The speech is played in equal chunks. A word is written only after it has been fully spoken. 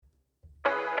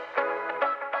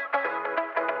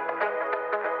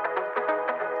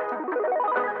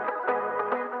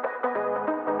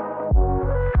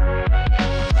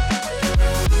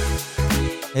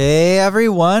Hey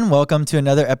everyone, welcome to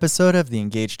another episode of the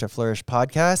Engage to Flourish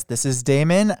podcast. This is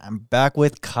Damon. I'm back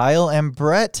with Kyle and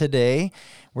Brett today.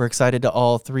 We're excited to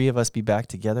all three of us be back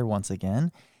together once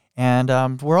again. And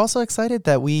we're also excited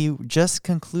that we just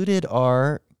concluded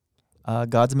our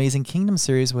God's Amazing Kingdom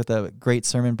series with a great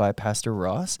sermon by Pastor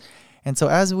Ross. And so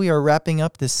as we are wrapping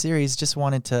up this series, just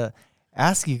wanted to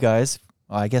ask you guys,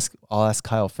 I guess I'll ask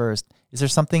Kyle first. Is there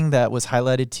something that was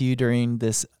highlighted to you during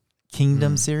this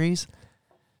Kingdom series?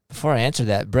 Before I answer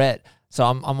that, Brett, so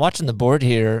I'm watching the board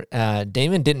here.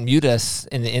 Damon didn't mute us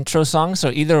in the intro song, so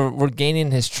either we're gaining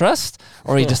his trust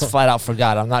or he just flat out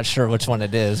forgot. I'm not sure which one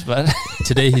it is, but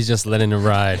today he's just letting it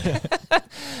ride.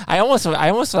 I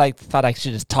almost like thought I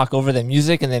should just talk over the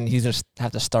music and then he just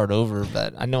have to start over,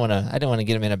 but I didn't want to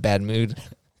get him in a bad mood.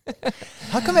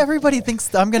 How come everybody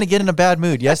thinks I'm going to get in a bad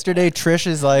mood? Yesterday, Trish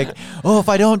is like, "Oh, if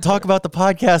I don't talk about the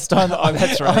podcast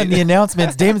on the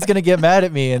announcements, Damon's going to get mad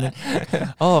at me." And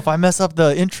then, "Oh, if I mess up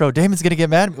the intro, Damon's going to get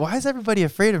mad at me." Why is everybody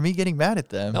afraid of me getting mad at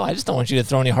them? No, I just don't want you to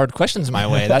throw any hard questions my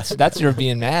way. That's your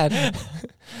being mad.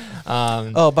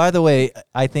 By the way,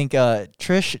 I think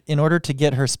Trish, in order to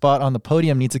get her spot on the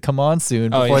podium, needs to come on soon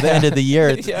before the end of the year.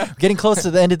 It's getting close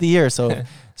to the end of the year,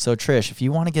 So Trish, if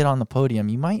you want to get on the podium,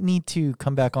 you might need to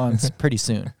come back on pretty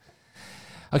soon.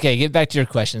 Okay, get back to your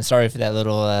question. Sorry for that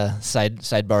little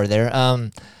sidebar there.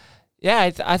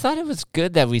 I thought it was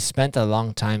good that we spent a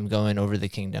long time going over the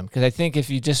kingdom, because I think if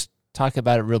you just talk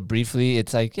about it real briefly,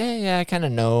 it's like, I kind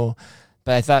of know,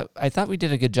 but I thought we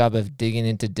did a good job of digging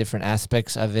into different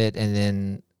aspects of it, and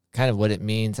then kind of what it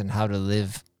means and how to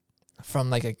live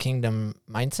from like a kingdom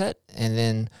mindset, and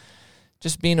then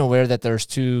just being aware that there's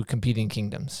two competing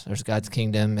kingdoms. There's God's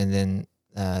kingdom and then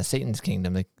Satan's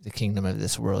kingdom, the kingdom of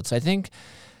this world. So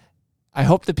I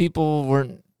hope the people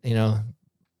weren't,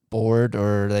 bored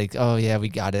or like, oh yeah, we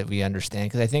got it, we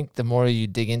understand. Because I think the more you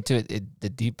dig into it, the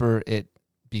deeper it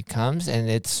becomes, and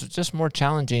it's just more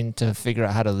challenging to figure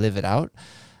out how to live it out.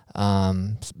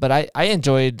 But I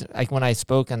enjoyed, like when I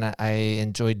spoke, and I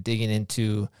enjoyed digging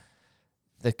into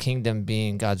the kingdom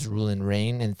being God's rule and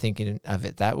reign and thinking of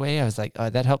it that way. I was like,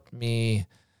 that helped me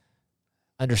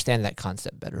understand that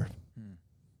concept better.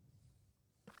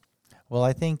 Well,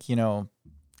 I think,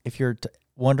 if you're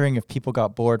wondering if people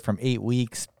got bored from 8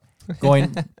 weeks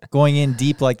going in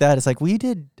deep like that, it's like we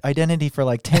did identity for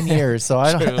like 10 years. So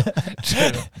I don't.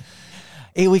 True.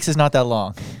 8 weeks is not that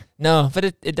long. No, but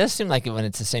it does seem like it when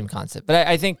it's the same concept. But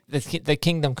I think the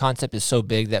kingdom concept is so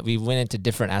big that we went into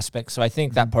different aspects. So I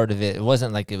think that part of it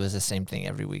wasn't like it was the same thing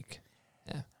every week.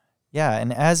 Yeah,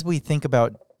 and as we think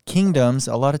about kingdoms,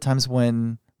 a lot of times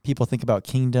when people think about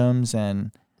kingdoms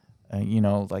and,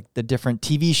 like the different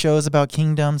TV shows about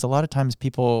kingdoms, a lot of times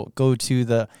people go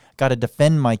to got to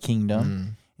defend my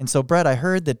kingdom. And so, Brett, I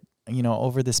heard that,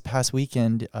 over this past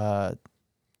weekend,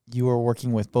 you were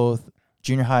working with both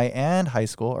junior high and high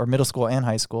school, or middle school and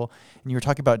high school, and you were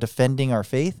talking about defending our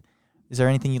faith. Is there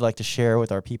anything you'd like to share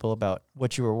with our people about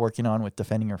what you were working on with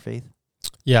defending our faith?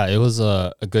 Yeah, it was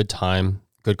a good time,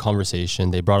 good conversation.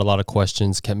 They brought a lot of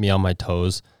questions, kept me on my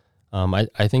toes.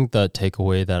 I think the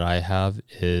takeaway that I have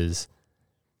is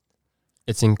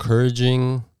it's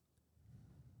encouraging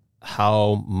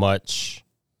how much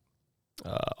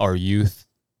our youth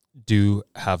do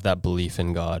have that belief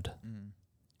in God.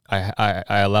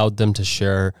 I allowed them to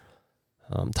share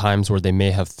times where they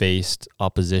may have faced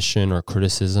opposition or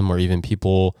criticism, or even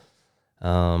people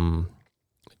trying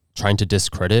to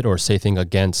discredit or say things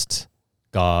against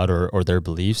God or their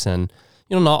beliefs. And,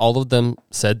 not all of them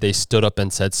said they stood up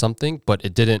and said something, but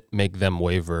it didn't make them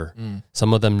waver.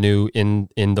 Some of them knew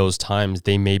in those times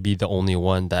they may be the only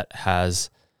one that has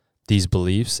these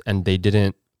beliefs, and they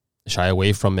didn't shy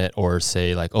away from it or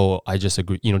say like, oh, I just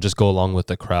agree, just go along with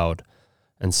the crowd.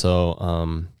 And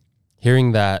so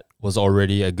hearing that was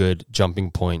already a good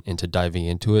jumping point into diving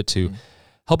into it, to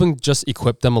helping just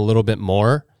equip them a little bit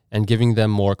more and giving them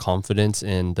more confidence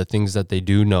in the things that they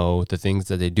do know, the things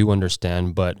that they do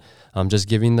understand, but just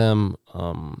giving them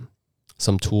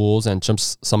some tools and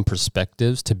some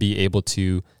perspectives to be able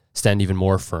to stand even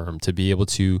more firm, to be able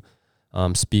to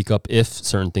speak up if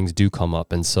certain things do come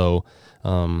up. And so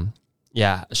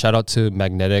shout out to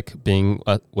Magnetic being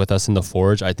with us in the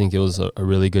Forge. I think it was a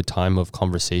really good time of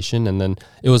conversation, and then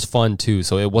it was fun too.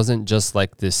 So it wasn't just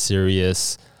like this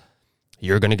serious,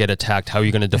 you're going to get attacked, how are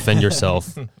you going to defend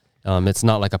yourself? It's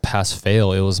not like a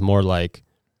pass-fail. It was more like,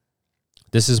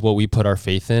 this is what we put our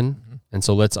faith in, and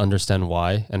so let's understand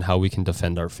why and how we can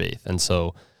defend our faith. And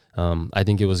so I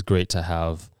think it was great to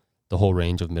have the whole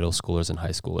range of middle schoolers and high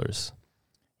schoolers.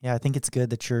 Yeah, I think it's good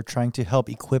that you're trying to help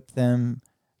equip them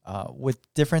with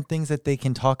different things that they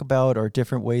can talk about, or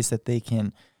different ways that they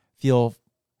can feel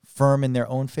firm in their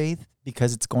own faith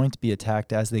because it's going to be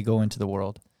attacked as they go into the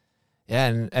world.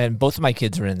 Yeah, and both of my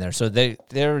kids are in there. So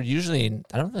they're usually,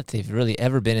 I don't know if they've really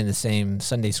ever been in the same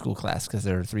Sunday school class because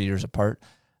they're 3 years apart,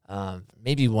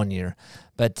 maybe 1 year.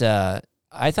 But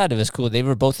I thought it was cool. They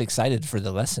were both excited for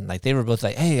the lesson. Like they were both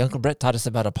like, hey, Uncle Brett taught us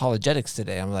about apologetics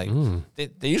today. I'm like,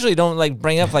 they usually don't like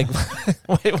bring up like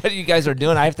what you guys are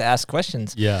doing. I have to ask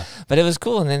questions. Yeah. But it was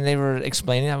cool. And then they were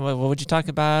explaining, what would you talk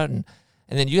about?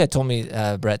 And then you had told me,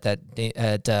 Brett, that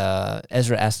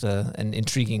Ezra asked an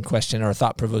intriguing question or a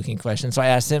thought-provoking question. So I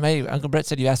asked him, hey, Uncle Brett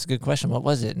said you asked a good question. What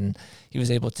was it? And he was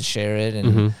able to share it.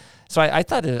 And so I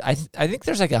thought, I think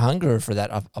there's like a hunger for that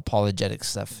apologetic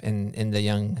stuff in the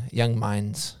young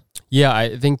minds. Yeah,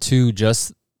 I think too,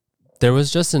 there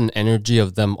was just an energy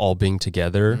of them all being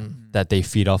together that they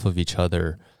feed off of each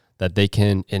other, that they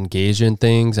can engage in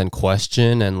things and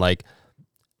question, and like,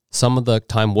 some of the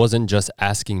time wasn't just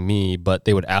asking me, but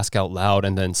they would ask out loud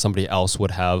and then somebody else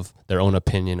would have their own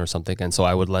opinion or something. And so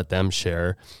I would let them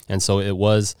share. And so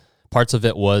parts of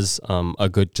it was a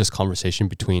good just conversation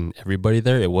between everybody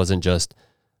there. It wasn't just,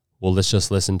 well, let's just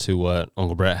listen to what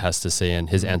Uncle Brett has to say and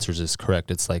his answers is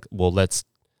correct. It's like, well, let's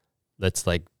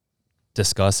like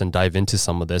discuss and dive into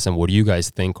some of this. And what do you guys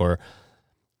think? Or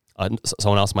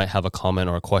someone else might have a comment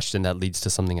or a question that leads to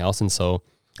something else. And so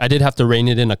I did have to rein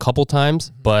it in a couple times,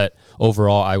 but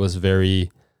overall I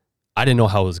didn't know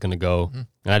how it was going to go. And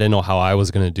I didn't know how I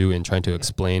was going to do in trying to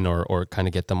explain or kind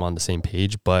of get them on the same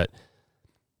page. But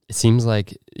it seems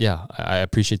like, I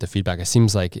appreciate the feedback. It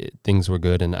seems like things were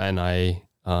good. And I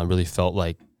really felt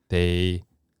like they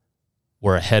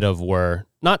were ahead of where,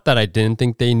 not that I didn't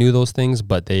think they knew those things,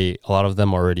 but a lot of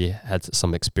them already had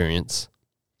some experience.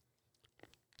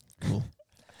 Cool.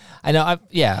 I know. I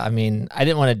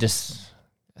didn't want to just...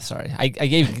 Sorry, I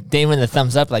gave Damon the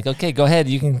thumbs up, like, okay, go ahead,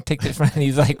 you can take the front. And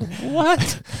he's like,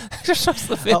 what? You're supposed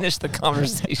to finish the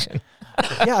conversation.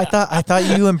 Yeah, I thought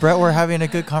you and Brett were having a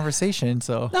good conversation.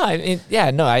 So no,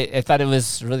 I thought it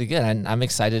was really good. And I'm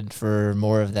excited for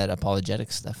more of that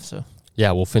apologetic stuff. So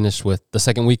yeah, we'll finish with the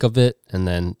second week of it, and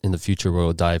then in the future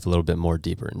we'll dive a little bit more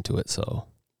deeper into it. So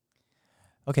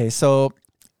okay, so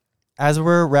as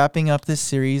we're wrapping up this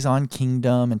series on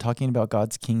kingdom and talking about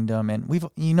God's kingdom, and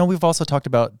we've also talked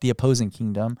about the opposing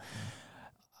kingdom,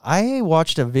 I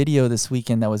watched a video this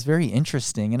weekend that was very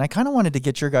interesting, and I kind of wanted to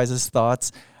get your guys'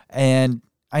 thoughts. And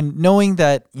knowing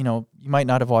that, you might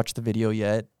not have watched the video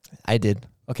yet. I did.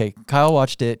 Okay, Kyle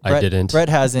watched it. I didn't. Brett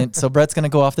hasn't, so Brett's going to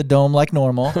go off the dome like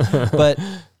normal. But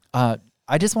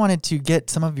I just wanted to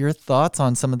get some of your thoughts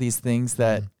on some of these things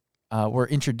that were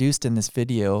introduced in this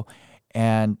video,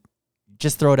 and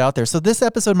just throw it out there. So this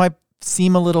episode might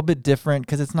seem a little bit different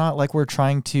because it's not like we're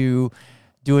trying to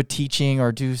do a teaching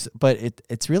but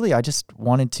it's really, I just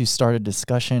wanted to start a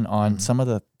discussion on some of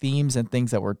the themes and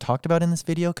things that were talked about in this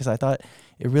video, because I thought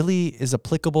it really is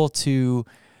applicable to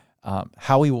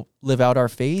how we live out our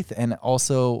faith and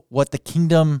also what the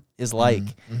kingdom is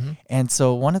like. And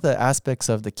so one of the aspects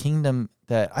of the kingdom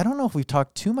that I don't know if we've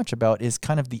talked too much about is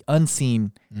kind of the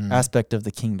unseen aspect of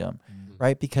the kingdom,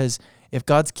 right? Because if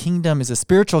God's kingdom is a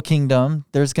spiritual kingdom,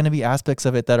 there's going to be aspects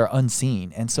of it that are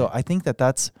unseen. And so I think that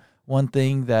that's one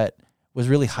thing that was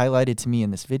really highlighted to me in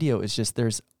this video, is just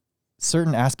there's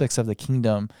certain aspects of the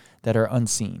kingdom that are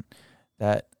unseen,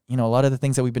 that, a lot of the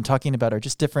things that we've been talking about are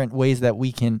just different ways that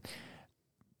we can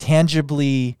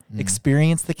tangibly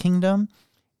experience the kingdom.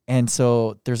 And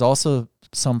so there's also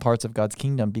some parts of God's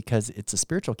kingdom, because it's a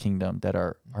spiritual kingdom, that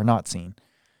are not seen.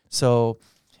 So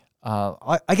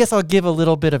I guess I'll give a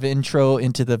little bit of intro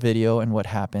into the video and what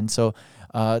happened. So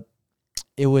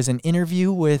it was an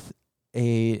interview with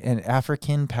an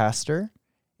African pastor,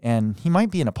 and he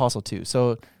might be an apostle too,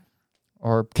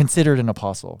 or considered an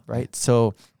apostle, right?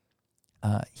 So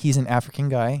he's an African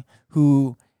guy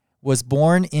who was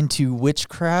born into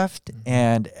witchcraft,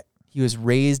 and he was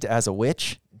raised as a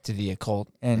witch. To the occult.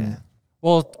 And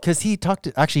well, because he talked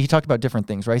about different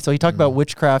things, right? So he talked about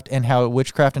witchcraft and how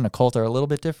witchcraft and occult are a little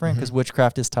bit different, because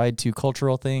witchcraft is tied to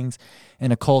cultural things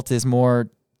and occult is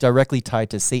more directly tied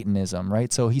to Satanism,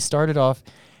 right? So he started off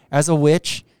as a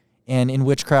witch and in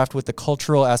witchcraft with the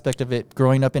cultural aspect of it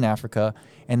growing up in Africa.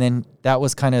 And then that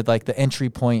was kind of like the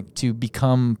entry point to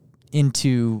become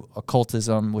into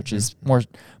occultism, which is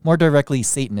more directly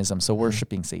Satanism, so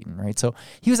worshiping Satan, right? So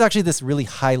he was actually this really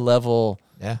high level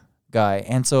guy.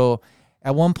 And so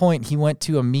at one point he went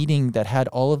to a meeting that had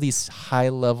all of these high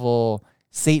level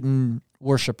Satan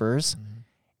worshipers,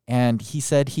 and he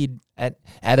said he'd at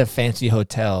a fancy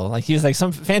hotel, like he was like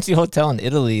some fancy hotel in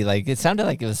Italy, like it sounded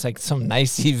like it was like some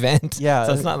nice event. Yeah,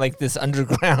 so it's not like this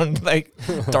underground like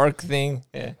dark thing.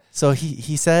 Yeah. So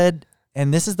he said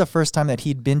and this is the first time that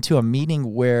he'd been to a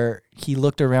meeting where he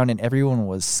looked around and everyone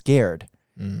was scared.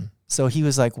 So he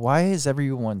was like, why is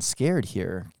everyone scared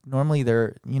here? Normally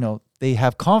they're, they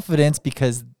have confidence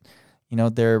because,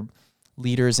 they're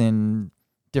leaders in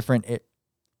different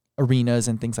arenas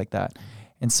and things like that.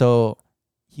 And so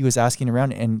he was asking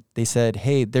around and they said,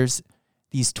 hey, there's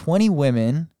these 20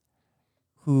 women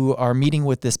who are meeting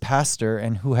with this pastor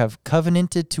and who have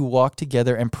covenanted to walk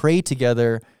together and pray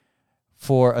together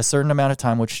for a certain amount of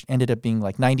time, which ended up being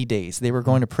like 90 days. They were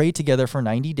going to pray together for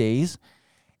 90 days.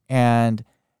 And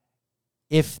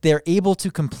if they're able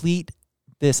to complete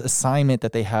this assignment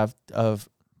that they have of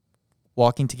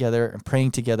walking together and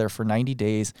praying together for 90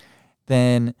 days,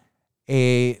 then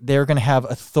they're going to have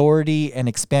authority and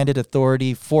expanded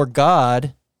authority for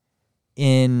God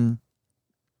in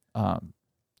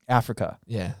Africa.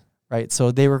 Yeah. Right.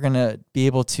 So they were going to be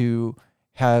able to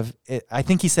have, I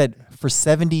think he said for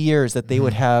 70 years that they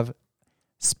would have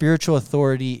spiritual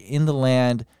authority in the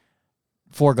land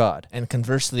for God. And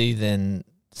conversely, then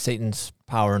Satan's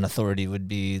power and authority would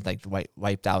be like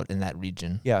wiped out in that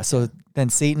region. Yeah. So then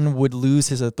Satan would lose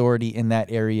his authority in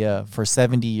that area for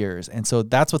 70 years. And so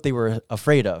that's what they were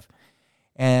afraid of.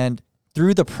 And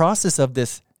through the process of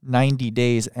this 90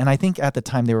 days, and I think at the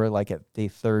time they were like at day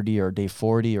 30 or day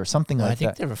 40 or something like that. I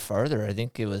think they were farther. I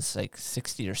think it was like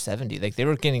 60 or 70. Like they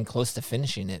were getting close to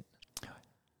finishing it.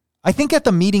 I think at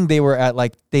the meeting they were at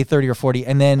like day 30 or 40,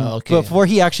 and then before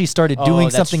he actually started doing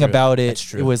something about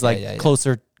it, it was like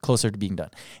closer to being done.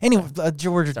 Anyway,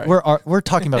 we're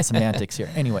talking about semantics here.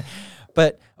 Anyway,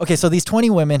 but okay, so these 20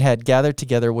 women had gathered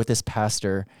together with this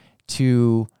pastor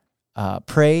to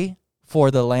pray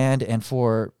for the land and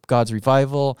for God's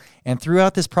revival. And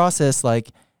throughout this process,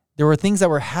 like there were things that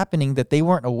were happening that they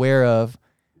weren't aware of.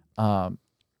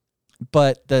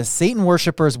 But the Satan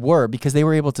worshipers were, because they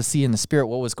were able to see in the spirit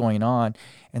what was going on.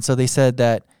 And so they said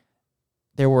that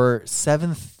there were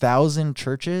 7,000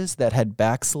 churches that had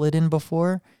backslidden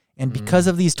before. And because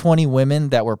of these 20 women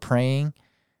that were praying,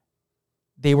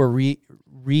 they were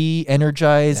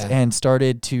re-energized and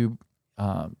started to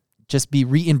just be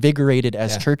reinvigorated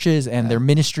as churches, and their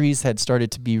ministries had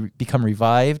started to become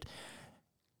revived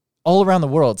all around the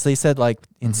world. So they said like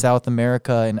in South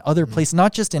America and other places,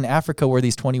 not just in Africa where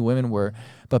these 20 women were,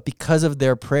 but because of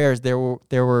their prayers, there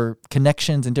were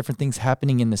connections and different things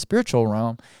happening in the spiritual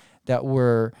realm that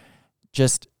were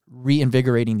just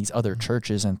reinvigorating these other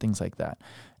churches and things like that.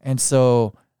 And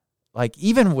so like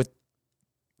even with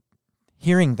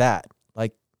hearing that,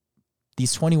 like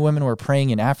these 20 women were praying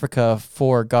in Africa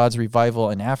for God's revival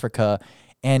in Africa,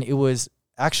 and it was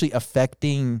actually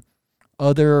affecting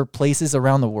other places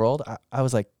around the world. I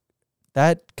was like,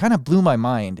 that kind of blew my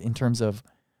mind in terms of,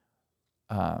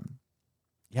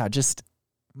 just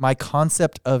my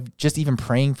concept of just even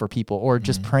praying for people or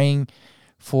just praying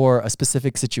for a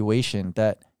specific situation,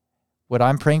 that what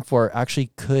I'm praying for actually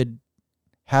could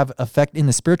have effect in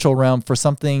the spiritual realm for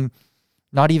something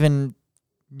not even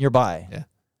nearby. Yeah.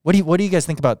 What do you guys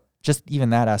think about just even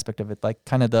that aspect of it, like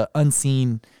kind of the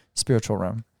unseen spiritual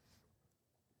realm?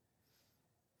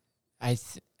 I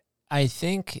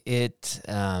think it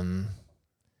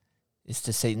is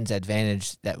to Satan's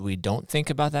advantage that we don't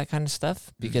think about that kind of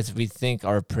stuff, because we think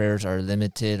our prayers are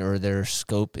limited or their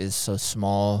scope is so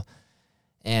small.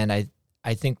 And I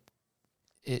think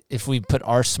if we put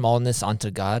our smallness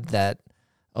onto God, that,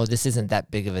 this isn't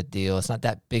that big of a deal. It's not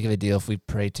that big of a deal if we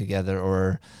pray together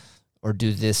or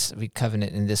do this, we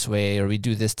covenant in this way, or we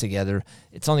do this together.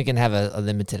 It's only going to have a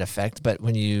limited effect. But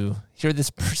when you hear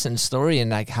this person's story and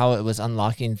like how it was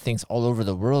unlocking things all over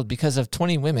the world because of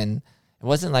 20 women, it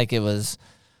wasn't like it was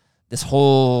this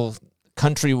whole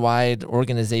countrywide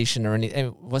organization or anything.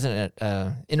 It wasn't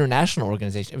an international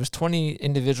organization. It was 20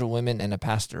 individual women and a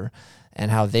pastor, and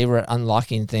how they were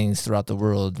unlocking things throughout the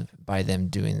world by them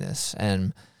doing this.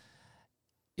 And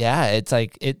yeah, it's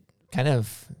like it kind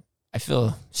of, I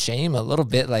feel shame a little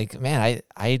bit, like, man,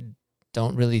 I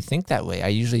don't really think that way. I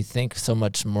usually think so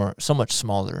much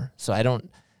smaller. So I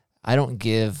don't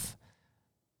give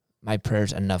my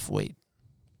prayers enough weight.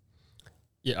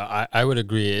 Yeah, I would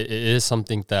agree. It is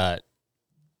something that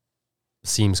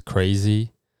seems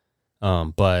crazy,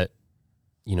 but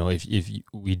if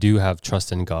we do have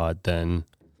trust in God, then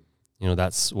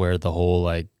that's where the whole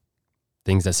like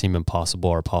things that seem impossible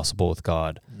are possible with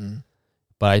God. Mm-hmm.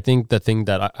 But I think the thing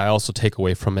that I also take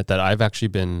away from it that I've actually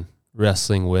been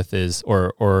wrestling with is,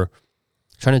 or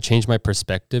trying to change my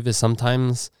perspective, is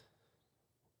sometimes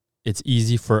it's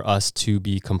easy for us to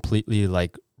be completely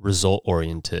like result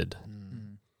oriented.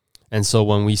 Mm-hmm. And so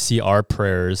when we see our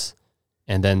prayers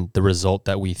and then the result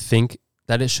that we think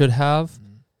that it should have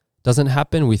doesn't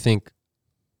happen, we think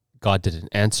God didn't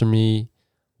answer me.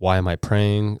 Why am I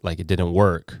praying? Like it didn't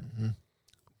work. Mm-hmm.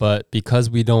 But because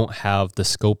we don't have the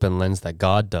scope and lens that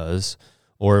God does,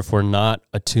 or if we're not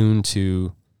attuned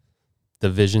to the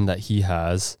vision that he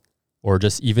has, or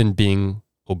just even being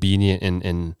obedient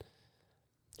and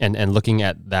looking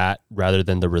at that rather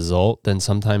than the result, then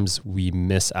sometimes we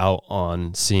miss out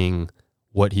on seeing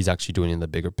what he's actually doing in the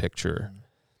bigger picture.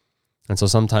 And so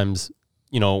sometimes,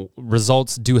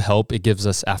 results do help. It gives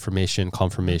us affirmation,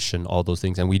 confirmation, all those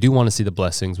things. And we do want to see the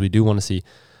blessings. We do want to see,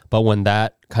 but when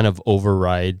that kind of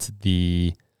overrides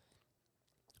the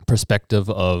perspective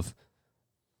of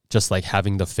just like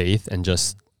having the faith and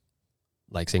just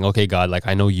like saying, okay, God, like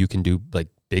I know you can do like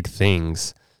big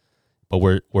things, but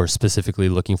we're specifically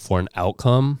looking for an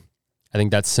outcome. I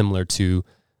think that's similar to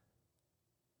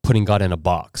putting God in a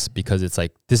box, because it's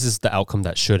like, this is the outcome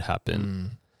that should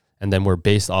happen. And then we're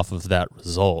based off of that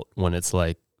result when it's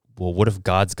like, well, what if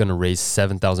God's going to raise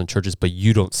 7,000 churches, but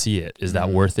you don't see it? Is that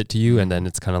worth it to you? And then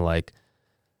it's kind of like,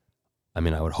 I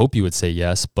mean, I would hope you would say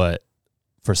yes, but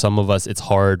for some of us, it's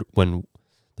hard when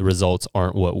the results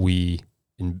aren't what we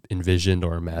envisioned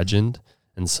or imagined.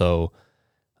 And so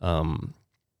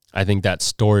I think that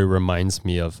story reminds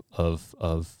me of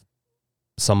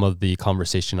some of the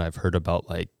conversation I've heard about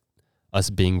like us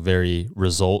being very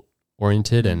result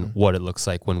oriented and what it looks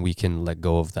like when we can let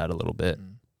go of that a little bit.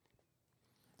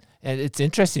 And it's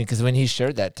interesting because when he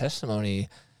shared that testimony,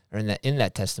 or in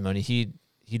that testimony, he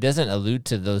doesn't allude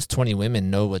to those 20 women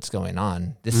know what's going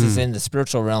on. This is in the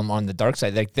spiritual realm on the dark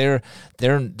side. Like they're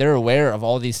aware of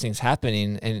all these things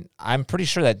happening, and I'm pretty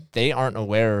sure that they aren't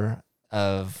aware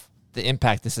of the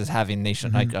impact this is having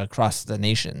like across the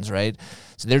nations, right?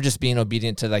 So they're just being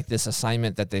obedient to like this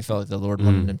assignment that they felt like the Lord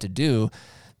wanted them to do.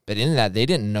 But in that, they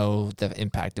didn't know the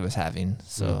impact it was having.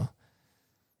 So,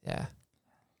 yeah.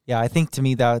 Yeah, I think to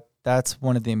me that's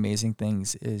one of the amazing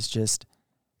things is just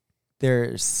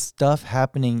there's stuff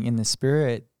happening in the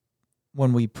spirit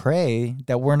when we pray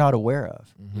that we're not aware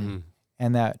of.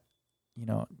 And that,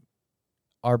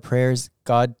 our prayers,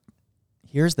 God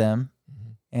hears them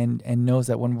and knows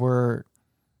that when we're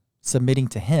submitting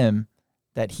to him,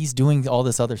 that he's doing all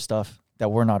this other stuff that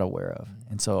we're not aware of.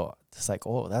 And so it's like,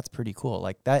 oh, that's pretty cool.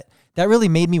 Like that really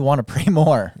made me want to pray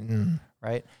more.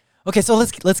 Right. Okay. So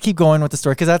let's keep going with the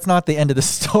story, because that's not the end of the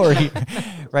story.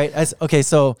 Right.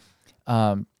 So,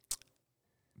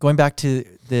 going back to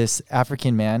this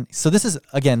African man. So this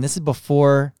is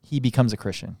before he becomes a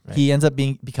Christian. Right. He ends up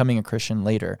becoming a Christian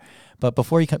later, but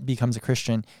before he becomes a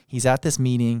Christian, he's at this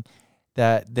meeting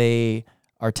that they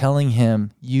are telling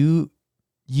him,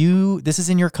 this is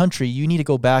in your country. You need to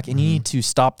go back and you need to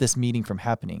stop this meeting from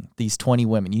happening. These 20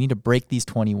 women, you need to break these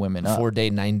 20 women up. Before day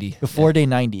 90. Before day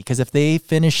 90. Because if they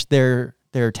finish their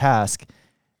task,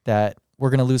 that we're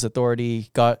going to lose authority.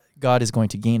 God is going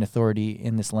to gain authority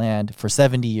in this land for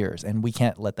 70 years, and we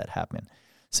can't let that happen.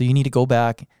 So you need to go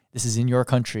back. This is in your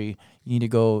country. You need to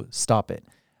go stop it.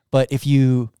 But if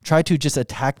you try to just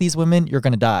attack these women, you're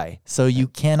going to die. So you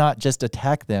cannot just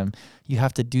attack them. You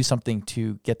have to do something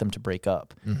to get them to break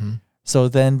up. So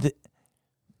then,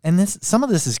 some of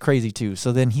this is crazy too.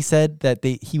 So then he said that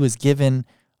he was given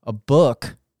a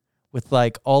book with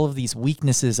like all of these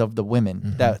weaknesses of the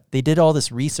women, that they did all this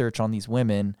research on these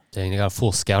women. Dang, they got a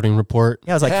full scouting report.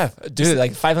 Yeah, I was like, dude,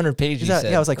 like 500 pages. Yeah,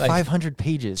 it was like 500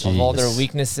 pages of all their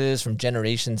weaknesses from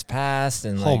generations past.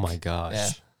 And oh my gosh. Yeah.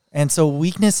 And so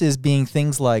weaknesses being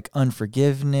things like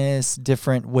unforgiveness,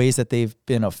 different ways that they've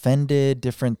been offended,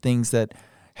 different things that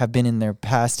have been in their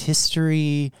past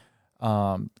history.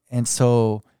 And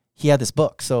so he had this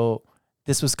book. So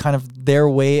this was kind of their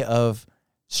way of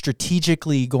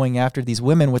strategically going after these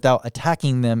women without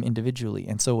attacking them individually.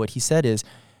 And so what he said is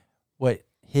what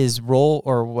his role,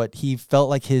 or what he felt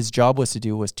like his job was to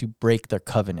do, was to break their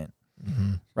covenant,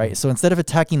 right? So instead of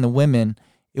attacking the women,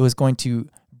 it was going to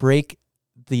break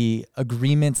the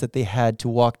agreements that they had to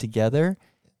walk together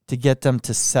to get them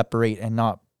to separate and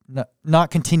not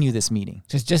continue this meeting.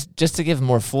 Just to give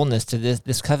more fullness to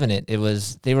this covenant,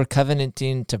 they were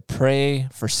covenanting to pray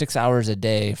for 6 hours a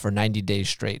day for 90 days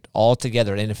straight, all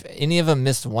together. And if any of them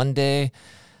missed one day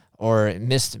or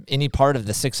missed any part of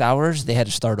the 6 hours, they had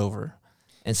to start over.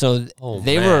 And so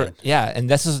and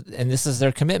this is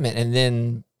their commitment. And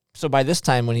then, so by this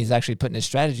time, when he's actually putting his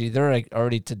strategy, they're like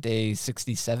already to day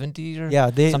 60, 70 or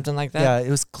something like that. Yeah,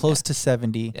 it was close to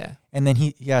 70. Yeah. And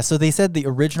then so they said the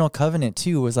original covenant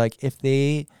too was like, if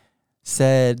it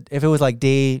was like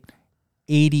day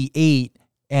 88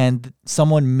 and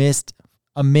someone missed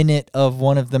a minute of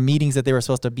one of the meetings that they were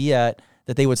supposed to be at,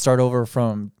 that they would start over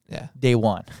from day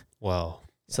one. Wow.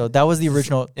 So that was the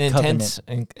original covenant.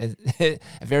 A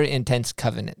very intense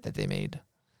covenant that they made.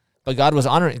 But God was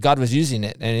honoring, God was using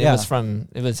it, and Yeah.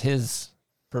 it was His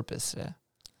purpose. Yeah.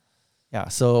 Yeah.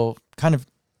 So kind of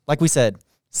like we said,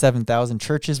 7,000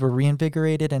 churches were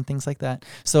reinvigorated and things like that.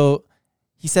 So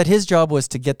he said his job was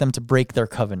to get them to break their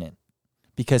covenant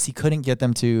because he couldn't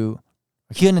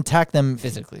attack them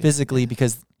physically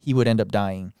because he would end up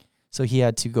dying. So he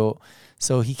had to go.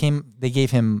 So they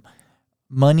gave him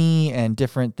money and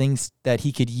different things that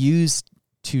he could use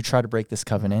to try to break this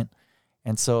covenant.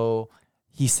 And so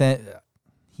he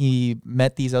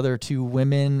met these other two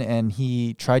women and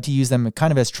he tried to use them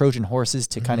kind of as Trojan horses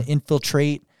to kind of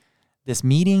infiltrate this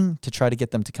meeting to try to get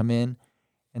them to come in.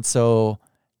 And so,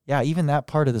 yeah, even that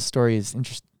part of the story is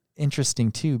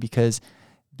interesting too, because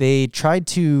they tried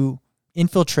to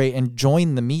infiltrate and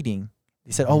join the meeting.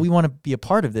 They said, oh, we want to be a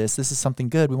part of this. This is something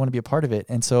good. We want to be a part of it.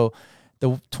 And so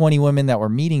the 20 women that were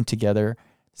meeting together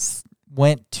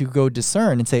went to go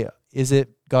discern and say, is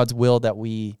it God's will that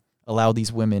we allow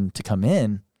these women to come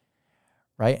in?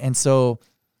 Right. And so,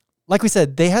 like we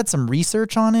said, they had some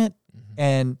research on it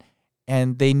and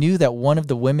they knew that one of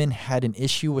the women had an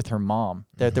issue with her mom,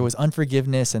 that there was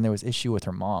unforgiveness and there was issue with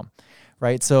her mom.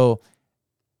 Right. So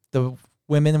the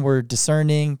women were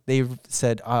discerning. They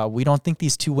said, we don't think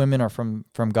these two women are from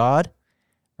God.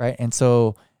 Right. And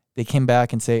so they came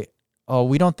back and say, oh,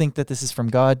 we don't think that this is from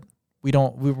God.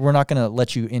 We're not going to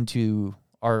let you into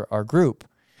our group.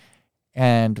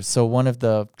 And so one of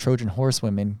the Trojan horse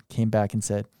women came back and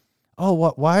said, oh,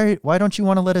 why don't you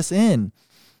want to let us in?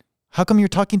 How come you're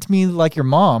talking to me like your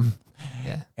mom?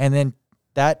 Yeah. And then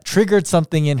that triggered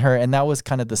something in her. And that was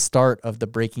kind of the start of the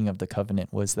breaking of the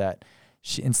covenant, was that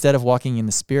she, instead of walking in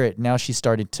the spirit, now she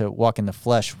started to walk in the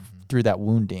flesh through that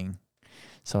wounding.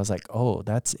 So I was like, oh,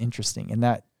 that's interesting. And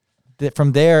that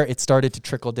from there, it started to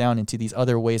trickle down into these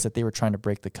other ways that they were trying to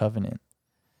break the covenant.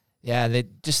 Yeah, they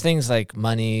just things like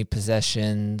money,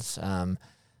 possessions,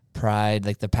 pride.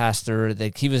 Like the pastor,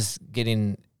 like he was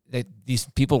getting, these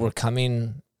people were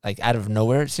coming like out of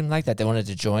nowhere. It seemed like that they wanted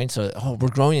to join. So, we're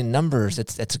growing in numbers.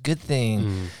 That's a good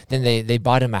thing. Then they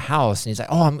bought him a house, and he's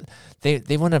like,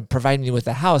 they want to provide me with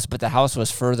a house, but the house was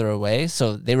further away.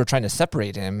 So they were trying to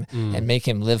separate him and make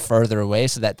him live further away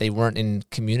so that they weren't in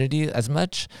community as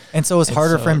much. And so it was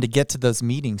harder for him to get to those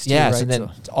meetings too, yeah, right? so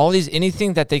then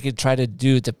anything that they could try to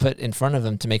do to put in front of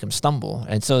him to make him stumble.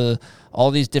 And so all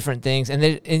these different things, and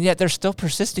yet they're still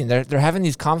persisting. They're having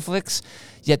these conflicts,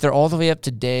 yet they're all the way up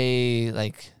to day,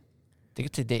 like, they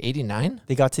get to day 89?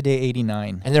 They got to day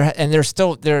 89. And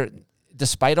they're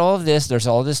despite all of this, there's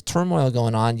all this turmoil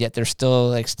going on, yet they're still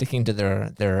like sticking to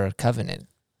their covenant.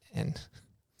 And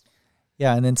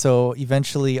yeah, and then so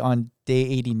eventually on day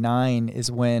 89 is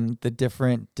when the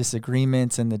different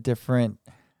disagreements and the different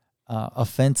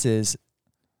offenses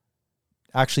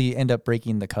actually end up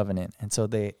breaking the covenant. And so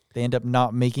they end up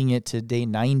not making it to day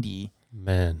 90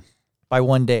 by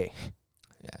one day.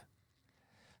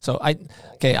 So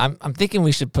I'm thinking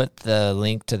we should put the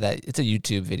link to that. It's a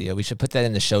YouTube video. We should put that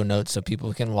in the show notes so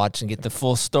people can watch and get the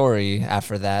full story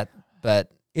after that.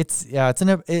 But it's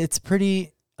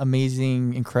pretty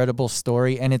amazing, incredible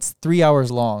story, and it's 3 hours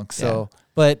long. So,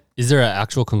 but is there an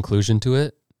actual conclusion to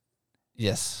it?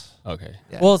 Yes. Okay.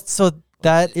 Yeah. Well, so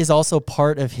that is also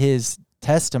part of his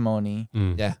testimony.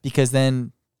 Yeah. Because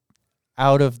then,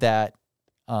 out of that,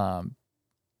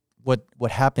 what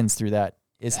happens through that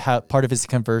is how part of his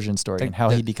conversion story and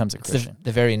how he becomes a Christian.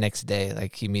 The very next day,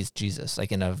 like he meets Jesus,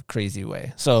 like in a crazy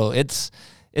way. So it's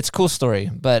a cool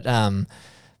story, but so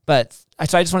I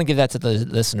just want to give that to the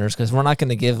listeners because we're not going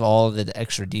to give all the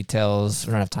extra details.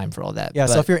 We don't have time for all that. Yeah.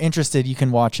 So if you're interested, you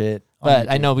can watch it. But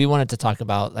I know we wanted to talk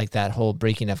about like that whole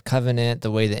breaking of covenant,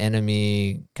 the way the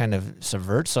enemy kind of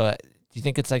subverts. So do you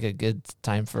think it's like a good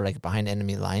time for like behind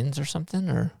enemy lines or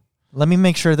something, or? Let me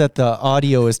make sure that the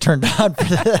audio is turned on for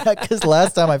that because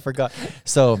last time I forgot.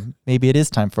 So maybe it is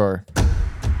time for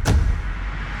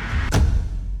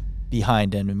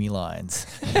Behind Enemy Lines.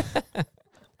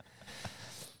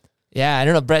 Yeah, I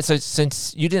don't know, Brett. So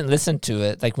since you didn't listen to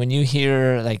it, like when you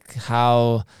hear like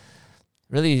how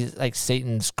really like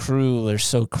Satan's crew are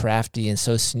so crafty and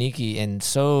so sneaky and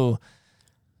so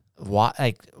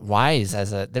wise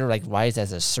as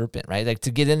a serpent, right? Like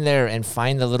to get in there and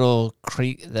find the little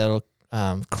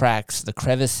cracks, the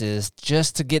crevices,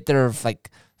 just to get their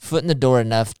like foot in the door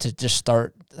enough to just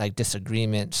start like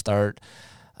disagreement, start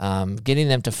getting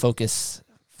them to focus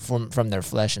from their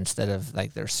flesh instead of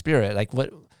like their spirit. Like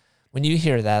when you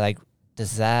hear that, like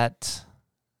does that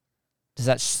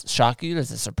shock you?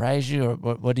 Does it surprise you, or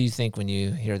what do you think when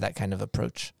you hear that kind of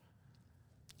approach?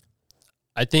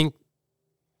 I think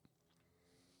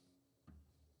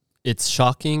it's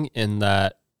shocking in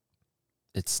that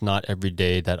it's not every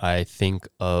day that I think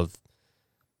of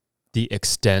the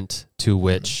extent to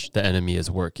which the enemy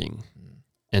is working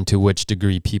and to which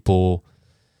degree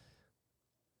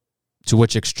to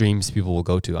which extremes people will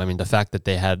go to. I mean, the fact that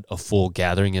they had a full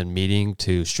gathering and meeting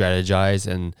to strategize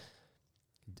and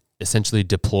essentially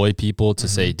deploy people to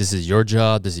say, this is your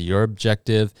job, this is your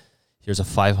objective. Here's a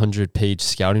 500-page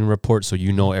scouting report so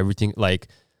you know everything. Like,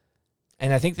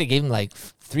 and I think they gave him like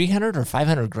 300 or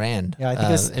 500 grand. Yeah, I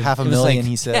think it's half a was million, like,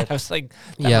 he said. Yeah, it was like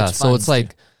so it's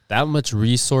like that much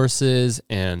resources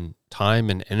and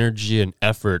time and energy and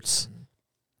efforts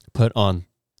put on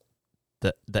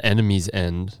the enemy's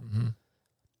end.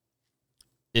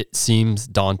 It seems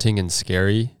daunting and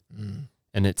scary,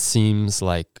 and it seems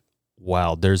like,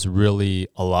 wow, there's really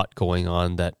a lot going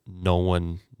on that no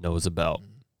one knows about,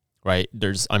 right?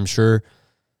 I'm sure,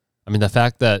 I mean, the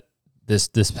fact that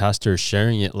this pastor is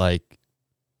sharing it, like,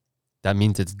 that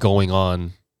means it's going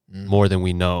on more than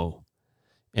we know.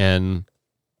 And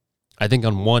I think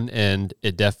on one end,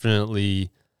 it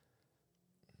definitely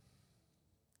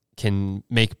can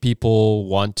make people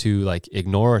want to like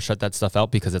ignore or shut that stuff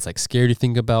out because it's like scary to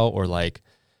think about, or like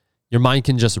your mind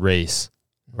can just race,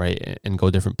 right, and go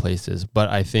different places. But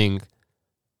I think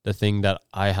the thing that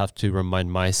I have to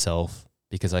remind myself,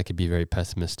 because I could be very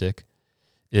pessimistic,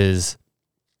 is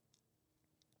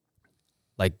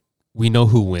like, we know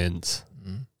who wins.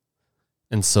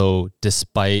 And so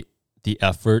despite the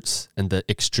efforts and the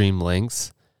extreme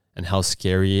lengths and how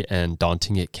scary and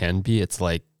daunting it can be, it's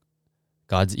like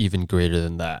God's even greater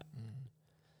than that.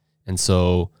 And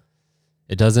so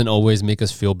it doesn't always make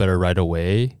us feel better right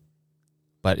away,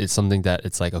 but it's something that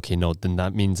it's like, okay, no, then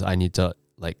that means I need to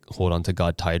like hold on to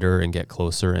God tighter and get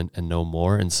closer and know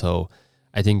more. And so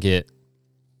I think it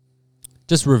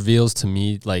just reveals to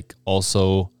me like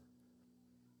also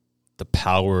the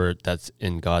power that's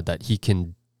in God, that he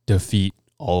can defeat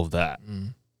all of that.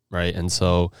 Right. And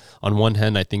so on one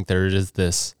hand, I think there is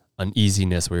this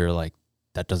uneasiness where you're like,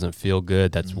 that doesn't feel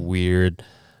good. That's weird.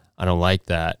 I don't like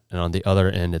that. And on the other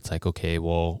end, it's like, okay,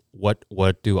 well, what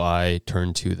do I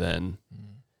turn to then?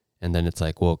 And then it's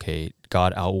like, well, okay,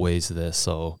 God outweighs this.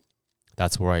 So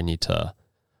that's where I need to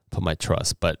put my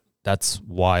trust. But that's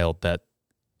wild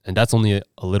and that's only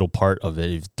a little part of it.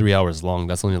 It's 3 hours long.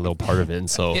 That's only a little part of it. And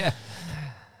so yeah.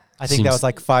 I think that was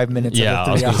like 5 minutes of I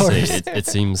the was 3 gonna hours. say, it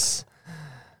seems,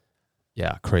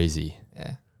 crazy.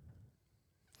 Yeah.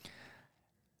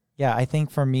 Yeah, I think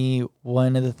for me,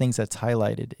 one of the things that's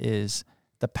highlighted is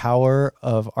the power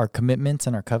of our commitments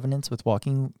and our covenants with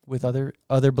walking with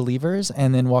other believers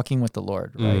and then walking with the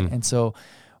Lord, right? And so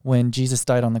when Jesus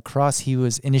died on the cross, he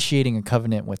was initiating a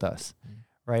covenant with us,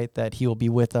 right? That he will be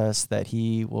with us, that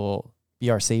he will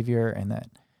be our savior, and that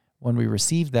when we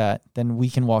receive that, then we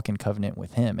can walk in covenant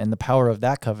with him and the power of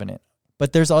that covenant.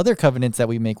 But there's other covenants that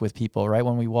we make with people, right?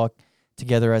 When we walk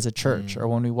together as a church or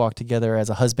when we walk together as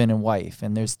a husband and wife,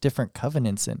 and there's different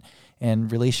covenants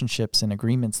and relationships and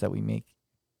agreements that we make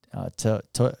to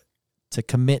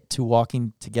commit to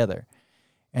walking together.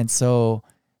 And so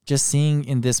just seeing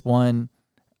in this one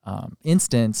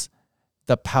instance,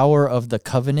 the power of the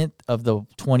covenant of the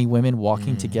 20 women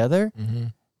walking together,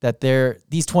 that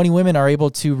these 20 women are able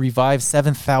to revive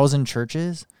 7,000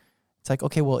 churches. It's like,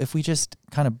 okay, well, if we just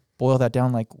kind of boil that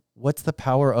down, like what's the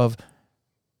power of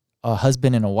a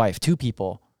husband and a wife, two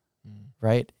people,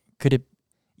 right? Could it,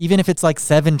 even if it's like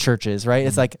 7 churches, right?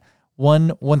 It's like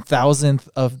 1/1000th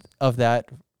of that.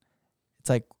 It's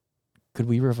like, could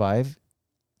we revive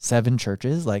 7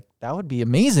 churches? Like that would be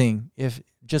amazing if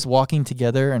just walking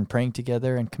together and praying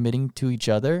together and committing to each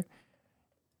other.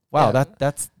 Wow, Yeah.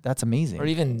 that's amazing. Or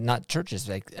even not churches,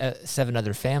 like 7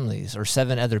 other families or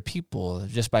 7 other people,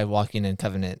 just by walking in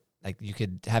covenant. Like you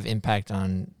could have impact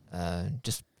on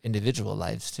just individual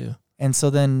lives too. And so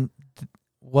then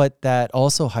what that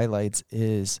also highlights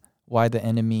is why the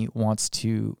enemy wants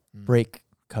to break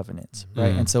covenants,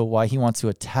 right? And so why he wants to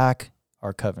attack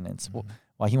our covenants,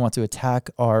 why he wants to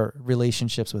attack our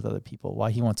relationships with other people,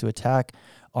 why he wants to attack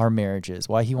our marriages,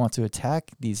 why he wants to attack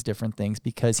these different things,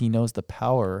 because he knows the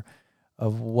power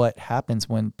of what happens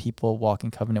when people walk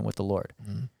in covenant with the Lord.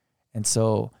 And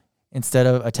so instead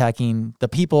of attacking the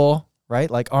people, right?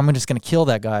 Like, oh, I'm just going to kill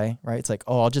that guy, right? It's like,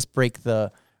 oh, I'll just break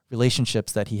the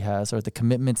relationships that he has or the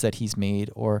commitments that he's made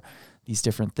or these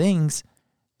different things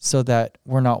so that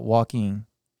we're not walking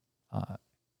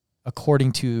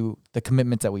according to the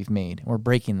commitments that we've made. We're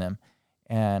breaking them.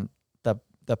 And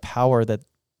the power that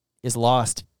is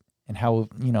lost and how,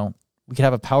 we could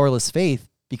have a powerless faith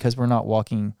because we're not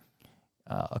walking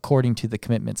according to the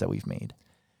commitments that we've made.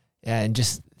 Yeah, and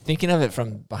just thinking of it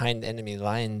from behind the enemy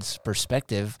lines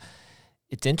perspective,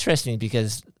 it's interesting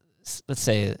because let's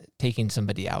say taking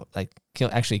somebody out, like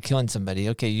actually killing somebody.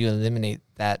 Okay, you eliminate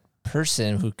that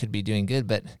person who could be doing good,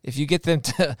 but if you get them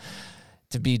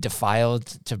to be defiled,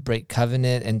 to break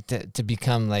covenant, and to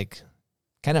become like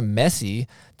kind of messy,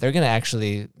 they're going to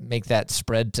actually make that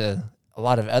spread to a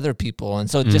lot of other people. And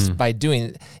so just by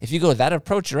doing, if you go that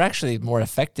approach, you're actually more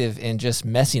effective in just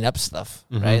messing up stuff,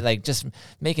 right? Like just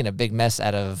making a big mess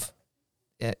out of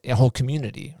a whole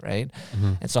community, right?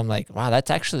 And so I'm like, wow,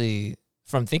 that's actually,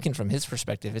 from thinking from his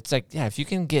perspective, it's like, yeah, if you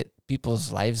can get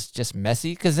people's lives just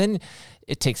messy, because then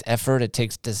it takes effort, it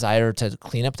takes desire to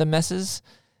clean up the messes.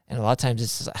 And a lot of times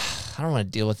it's just, I don't want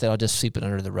to deal with it. I'll just sweep it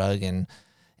under the rug.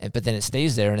 But then it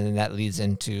stays there, and then that leads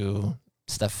into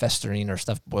stuff festering or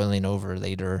stuff boiling over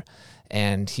later.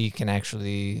 And he can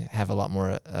actually have a lot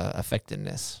more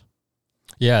effectiveness.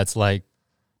 Yeah, it's like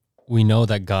we know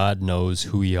that God knows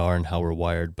who we are and how we're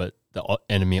wired, but the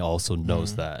enemy also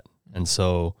knows that. And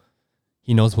so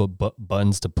he knows what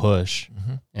buttons to push.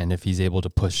 And if he's able to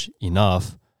push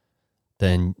enough,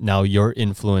 then now your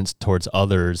influence towards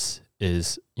others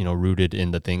is, rooted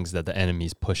in the things that the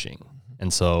enemy's pushing.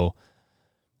 And so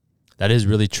that is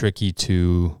really tricky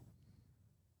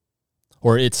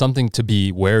or it's something to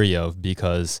be wary of,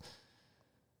 because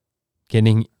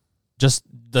getting just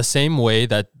the same way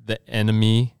that the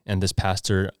enemy and this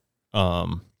pastor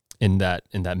in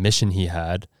that mission he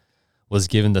had was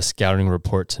given the scouting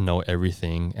report to know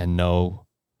everything and know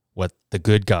what the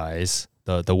good guys,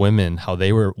 the women, how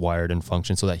they were wired and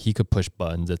functioned so that he could push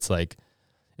buttons. It's like,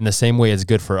 in the same way, it's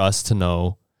good for us to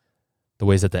know the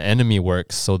ways that the enemy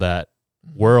works so that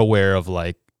we're aware of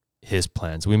like his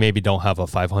plans. We maybe don't have a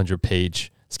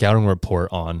 500-page scouting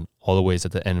report on all the ways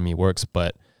that the enemy works,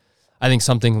 but I think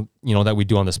something, that we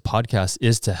do on this podcast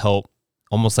is to help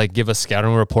almost like give a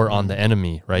scouting report on the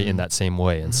enemy, right? In that same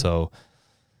way. And so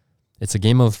it's a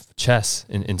game of chess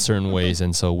in certain ways.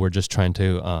 And so we're just trying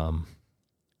to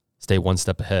stay one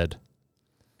step ahead.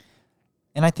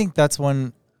 And I think that's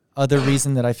one other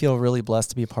reason that I feel really blessed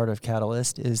to be a part of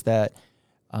Catalyst is that,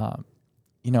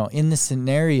 in this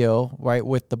scenario, right,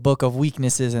 with the book of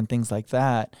weaknesses and things like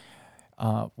that,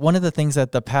 one of the things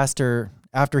that the pastor,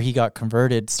 after he got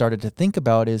converted, started to think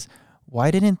about is, why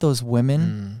didn't those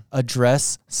women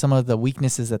address some of the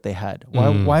weaknesses that they had?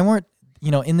 Why weren't,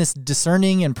 in this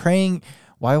discerning and praying,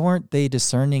 why weren't they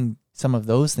discerning some of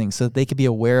those things so that they could be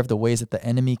aware of the ways that the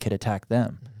enemy could attack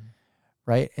them,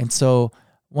 right? And so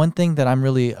one thing that I'm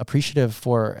really appreciative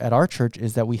for at our church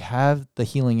is that we have the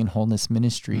healing and wholeness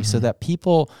ministry so that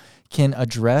people can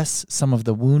address some of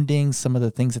the wounding, some of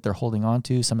the things that they're holding on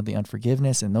to, some of the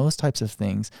unforgiveness and those types of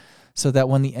things, so that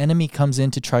when the enemy comes in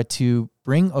to try to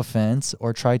bring offense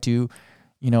or try to,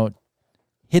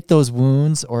 hit those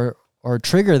wounds or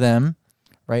trigger them,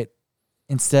 right?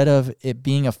 Instead of it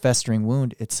being a festering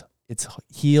wound, it's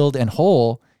healed and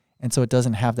whole, and so it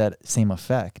doesn't have that same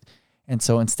effect. And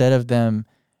so instead of them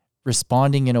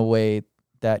responding in a way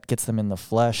that gets them in the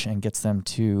flesh and gets them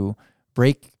to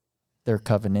break their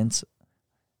covenants,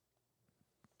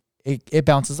 it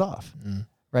bounces off,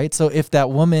 right? So if that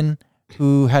woman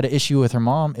who had an issue with her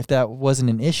mom, if that wasn't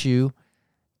an issue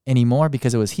anymore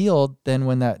because it was healed, then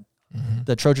when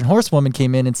the Trojan horse woman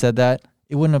came in and said that,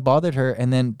 it wouldn't have bothered her,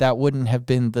 and then that wouldn't have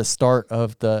been the start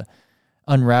of the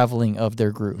unraveling of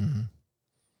their group.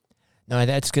 No,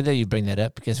 that's good that you bring that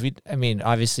up, because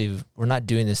obviously we're not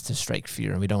doing this to strike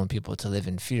fear, and we don't want people to live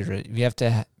in fear. We have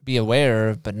to be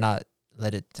aware, but not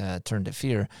let it turn to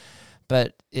fear.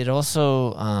 But it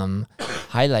also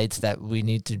highlights that we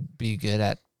need to be good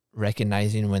at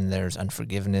recognizing when there's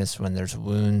unforgiveness, when there's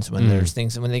wounds, when there's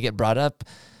things, and when they get brought up,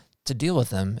 to deal with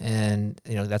them. And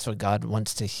that's what God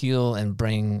wants to heal and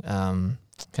bring kind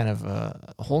of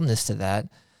a wholeness to that.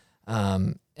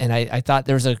 And I thought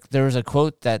there was a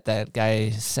quote that guy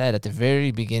said at the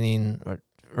very beginning or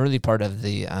early part of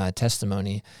the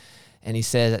testimony, and he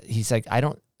said, he's like,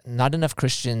 not enough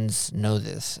Christians know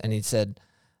this, and he said,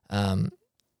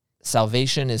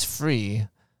 salvation is free,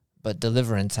 but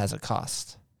deliverance has a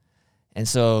cost. And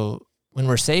so when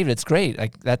we're saved, it's great.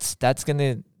 Like that's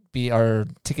gonna be our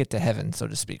ticket to heaven, so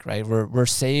to speak, right? We're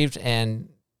saved, and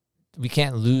we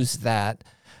can't lose that,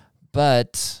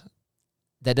 but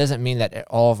that doesn't mean that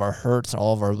all of our hurts,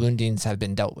 all of our woundings have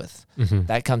been dealt with.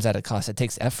 That comes at a cost. It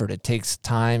takes effort. It takes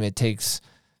time. It takes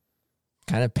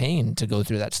kind of pain to go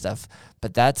through that stuff.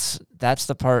 But that's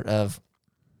the part of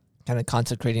kind of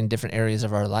consecrating different areas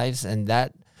of our lives, and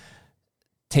that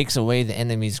takes away the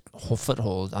enemy's whole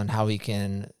foothold on how he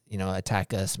can,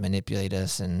 attack us, manipulate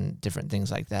us, and different things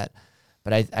like that.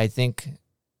 But I think,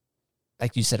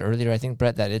 like you said earlier, I think,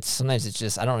 Brett, that sometimes it's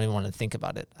just, I don't even want to think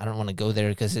about it. I don't want to go there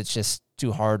because it's just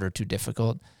too hard or too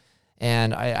difficult.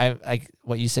 And I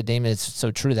what you said, Damon, is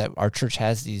so true that our church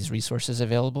has these resources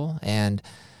available. And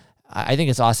I think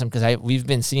it's awesome because we've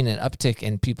been seeing an uptick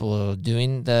in people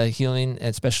doing the healing,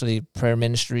 especially prayer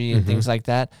ministry and things like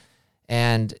that.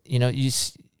 And, you know,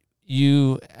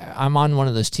 I'm on one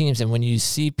of those teams, and when you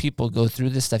see people go through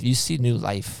this stuff, you see new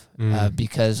life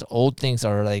because old things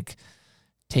are like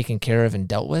taken care of and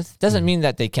dealt with. Doesn't mean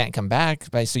that they can't come back,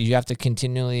 but so you have to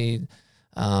continually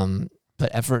put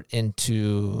effort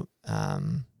into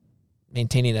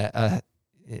maintaining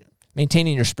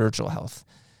maintaining your spiritual health.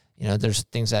 You know, there's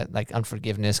things that like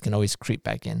unforgiveness can always creep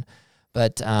back in,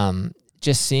 but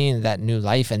just seeing that new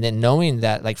life and then knowing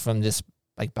that like from this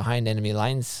like behind enemy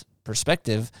lines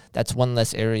perspective, that's one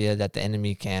less area that the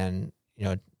enemy can, you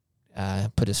know,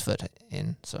 put his foot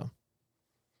in. So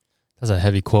that's a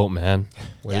heavy quote, man.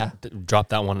 Yeah. Drop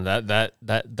that one.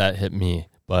 That hit me.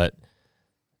 But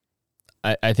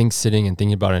I think sitting and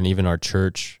thinking about it, and even our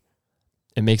church,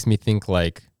 it makes me think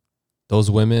like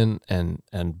those women and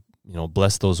you know,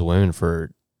 bless those women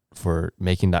for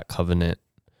making that covenant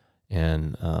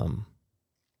and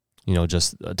you know,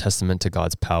 just a testament to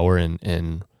God's power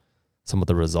and some of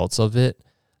the results of it.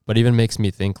 But even makes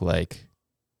me think like,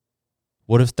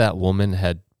 what if that woman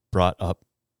had brought up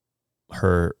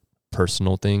her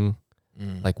personal thing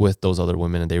like with those other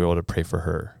women and they were able to pray for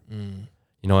her?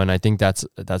 You know, and I think that's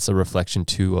a reflection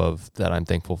too of that I'm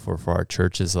thankful for our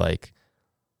church is like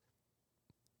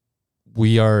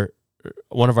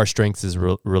one of our strengths is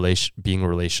being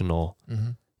relational.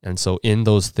 And so in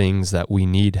those things that we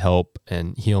need help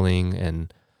and healing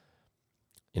and,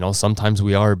 you know, sometimes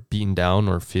we are beaten down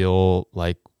or feel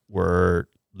like we're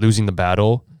losing the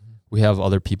battle. We have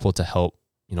other people to help,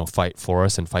 you know, fight for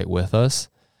us and fight with us.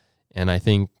 And I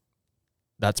think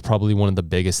that's probably one of the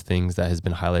biggest things that has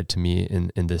been highlighted to me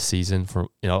in this season for,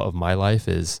 you know, of my life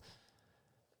is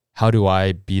how do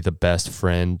I be the best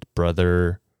friend,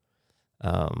 brother,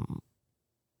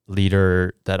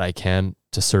 leader that I can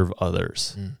to serve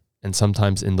others. And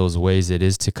sometimes in those ways it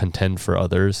is to contend for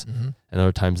others, and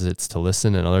other times it's to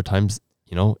listen, and other times,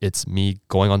 you know, it's me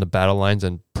going on the battle lines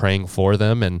and praying for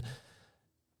them and,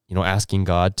 you know, asking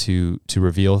God to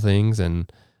reveal things.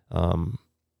 And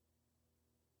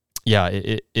yeah,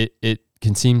 it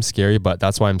can seem scary, but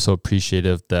that's why I'm so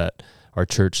appreciative that our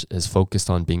church is focused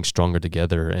on being stronger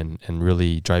together and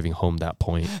really driving home that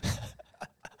point.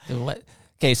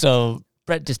 Okay, so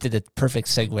Brett just did a perfect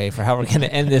segue for how we're going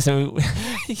to end this. And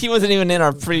he wasn't even in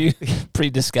our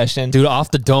pre-discussion. Dude, off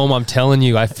the dome, I'm telling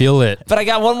you, I feel it. But I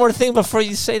got one more thing before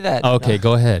you say that. Okay,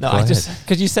 go ahead. No,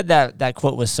 because you said that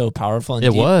quote was so powerful. And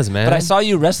it deep, was, man. But I saw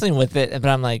you wrestling with it, but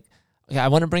I'm like, okay, I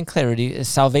want to bring clarity.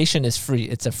 Salvation is free.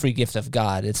 It's a free gift of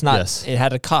God. It's not. Yes. It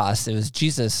had a cost. It was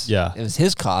Jesus. Yeah. It was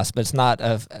His cost, but it's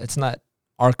not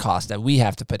our cost that we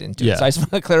have to put into Yeah. it. So I just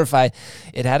want to clarify,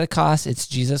 it had a cost. It's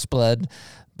Jesus' blood,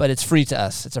 but it's free to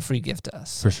us. It's a free gift to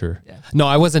us. For sure. Yeah. No,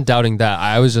 I wasn't doubting that.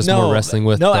 I was just more wrestling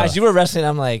with. As you were wrestling,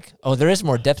 I'm like, oh, there is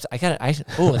more depth.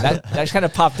 That kind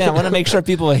of popped in. I want to make sure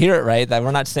people hear it right. That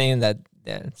we're not saying that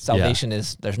salvation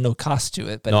is there's no cost to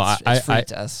it, but it's free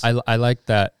to us. I like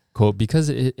that quote because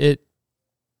it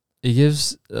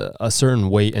gives a certain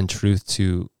weight and truth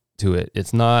to it.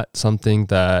 It's not something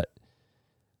that,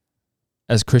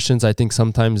 as Christians, I think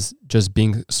sometimes just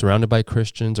being surrounded by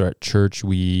Christians or at church,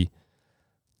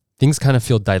 things kind of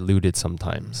feel diluted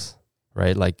sometimes,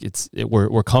 right? Like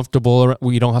we're comfortable.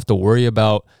 We don't have to worry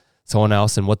about someone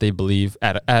else and what they believe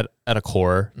at a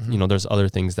core. You know, there's other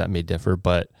things that may differ,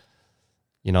 but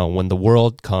you know, when the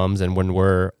world comes and when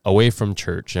we're away from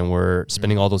church and we're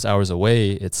spending all those hours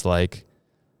away, it's like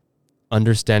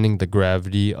understanding the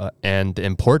gravity and the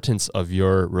importance of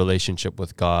your relationship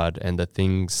with God and the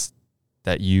things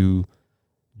that you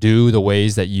do, the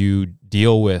ways that you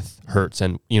deal with hurts,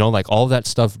 and you know, like all that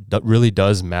stuff that really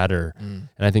does matter. And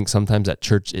I think sometimes at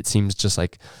church it seems just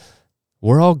like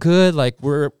we're all good, like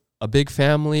we're a big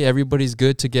family, everybody's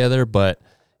good together, but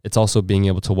it's also being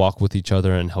able to walk with each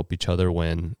other and help each other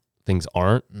when things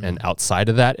aren't and outside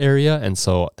of that area. And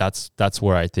so that's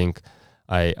where I think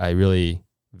I really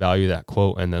value that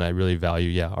quote, and then I really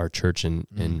value our church and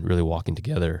really walking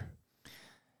together.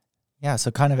 Yeah,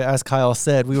 so kind of as Kyle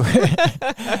said, we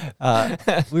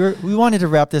wanted to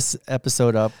wrap this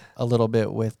episode up a little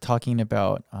bit with talking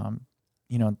about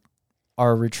you know,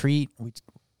 our retreat. We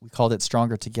called it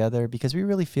Stronger Together because we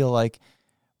really feel like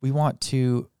we want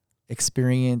to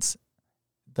experience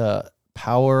the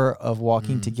power of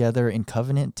walking together in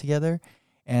covenant together,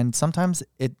 and sometimes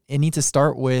it needs to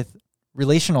start with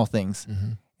relational things.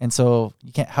 And so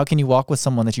how can you walk with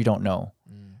someone that you don't know?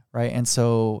 right? And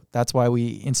so that's why we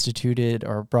instituted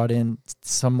or brought in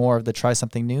some more of the Try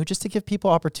Something New, just to give people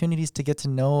opportunities to get to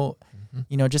know,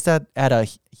 just at a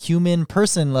human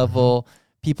person level,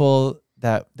 people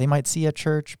that they might see at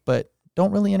church, but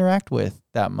don't really interact with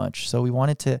that much. So we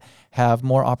wanted to have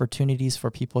more opportunities for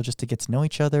people just to get to know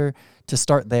each other, to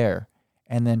start there,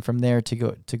 and then from there to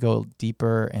go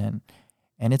deeper. And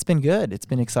it's been good. It's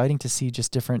been exciting to see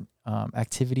just different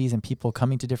activities and people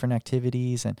coming to different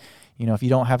activities. And if you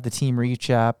don't have the Team Reach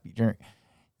app,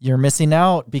 you're missing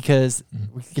out, because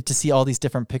we get to see all these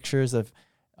different pictures of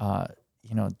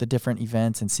the different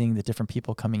events and seeing the different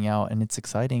people coming out. And it's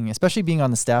exciting, especially being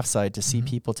on the staff side, to see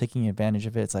people taking advantage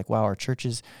of it. It's like, wow, our church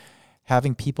is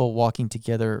having people walking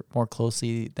together more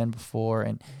closely than before,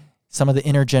 and some of the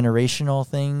intergenerational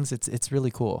things. It's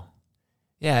really cool.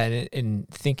 Yeah, and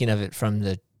thinking of it from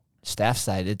the staff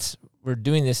side, we're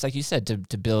doing this, like you said,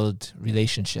 to build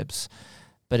relationships,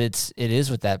 but it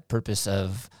is with that purpose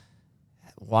of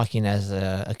walking as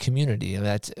a community.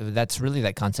 That's really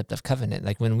that concept of covenant.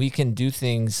 Like when we can do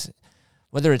things,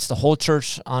 whether it's the whole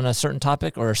church on a certain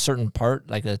topic or a certain part,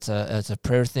 like it's a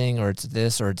prayer thing, or it's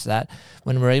this or it's that,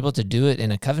 when we're able to do it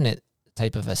in a covenant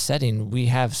type of a setting, we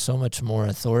have so much more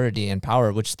authority and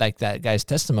power, which, like that guy's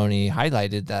testimony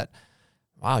highlighted, that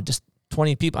wow, just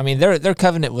 20 people. I mean, their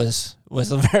covenant was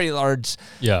a very large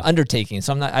undertaking.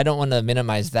 So I don't want to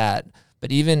minimize that.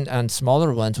 But even on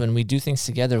smaller ones, when we do things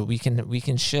together, we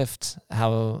can shift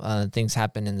how things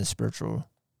happen in the spiritual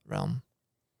realm.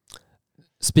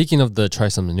 Speaking of the Try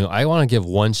Something New, I want to give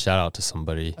one shout out to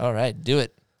somebody. All right, do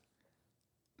it.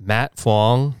 Matt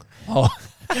Fong. Oh,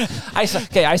 I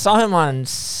saw him on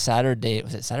Saturday.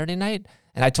 Was it Saturday night?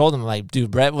 And I told him, like, dude,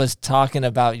 Brett was talking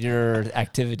about your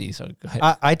activity. So go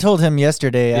ahead. I told him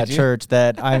yesterday at church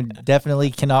that I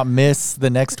definitely cannot miss the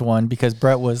next one, because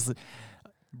Brett was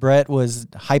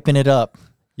hyping it up.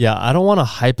 Yeah, I don't want to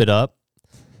hype it up,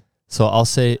 so I'll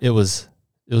say it was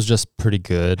just pretty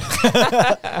good.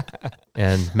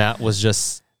 And Matt was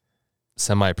just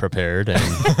semi-prepared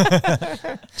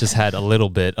and just had a little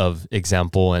bit of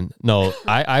example. And no,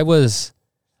 I was,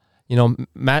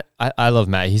 Matt, I love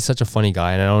Matt. He's such a funny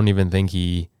guy, and I don't even think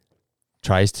he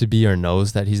tries to be or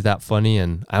knows that he's that funny.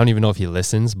 And I don't even know if he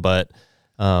listens, but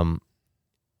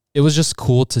it was just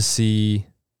cool to see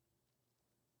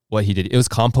what he did. It was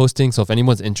composting. So if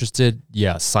anyone's interested,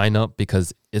 sign up,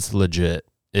 because it's legit.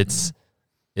 It's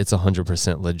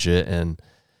 100% legit. And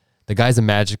the guy's a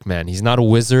magic man. He's not a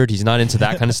wizard. He's not into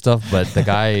that kind of stuff, but the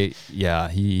guy,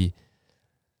 he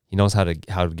knows how to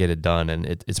get it done, and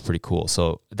it's pretty cool.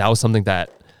 So that was something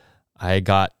that I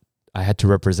had to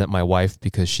represent my wife,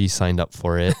 because she signed up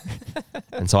for it.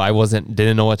 And so I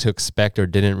didn't know what to expect, or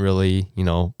didn't really,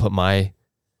 put my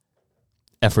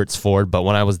efforts forward. But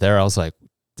when I was there, I was like,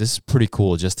 this is pretty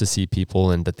cool, just to see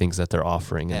people and the things that they're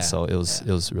offering. And so it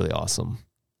was really awesome.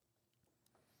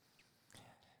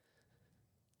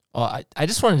 Well, I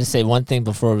just wanted to say one thing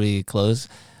before we close.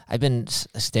 I've been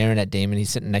staring at Damon. He's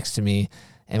sitting next to me,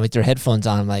 and with your headphones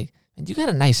on, I'm like, man, you got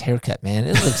a nice haircut, man.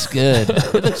 It looks good.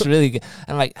 It looks really good.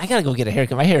 I'm like, I got to go get a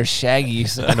haircut. My hair is shaggy.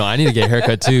 So. I know, I need to get a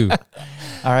haircut too.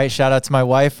 All right, shout out to my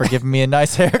wife for giving me a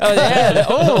nice haircut.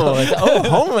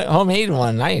 Homemade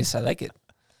one. Nice. I like it.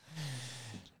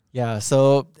 Yeah,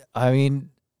 so, I mean,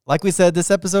 like we said, this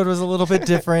episode was a little bit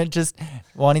different, just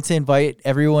wanting to invite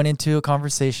everyone into a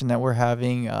conversation that we're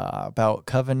having about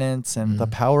covenants and the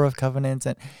power of covenants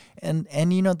and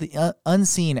the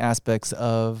unseen aspects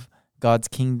of God's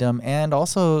kingdom, and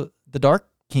also the dark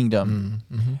kingdom,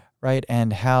 right?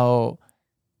 And how,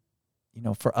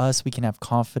 for us, we can have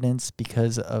confidence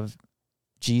because of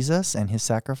Jesus and his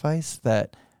sacrifice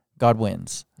that God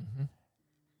wins.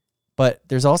 But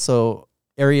there's also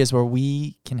areas where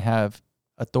we can have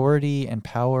authority and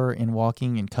power in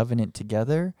walking in covenant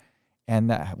together,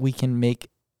 and that we can make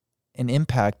an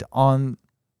impact on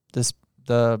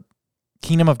the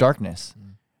kingdom of darkness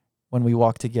when we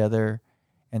walk together.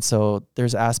 And so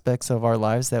there's aspects of our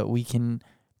lives that we can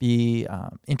be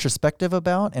introspective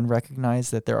about, and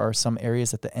recognize that there are some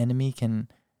areas that the enemy can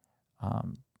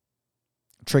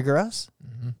trigger us.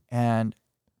 And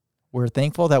we're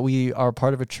thankful that we are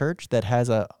part of a church that has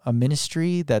a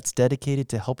ministry that's dedicated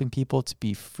to helping people to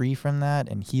be free from that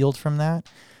and healed from that,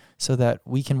 so that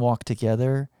we can walk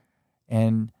together.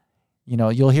 And,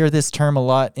 you'll hear this term a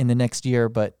lot in the next year,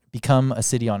 but become a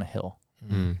city on a hill.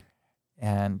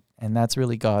 And that's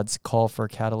really God's call for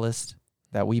Catalyst,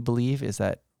 that we believe is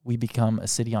that we become a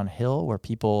city on a hill where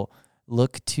people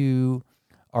look to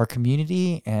our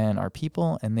community and our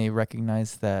people, and they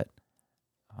recognize that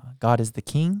God is the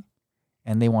king,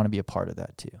 and they want to be a part of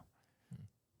that too.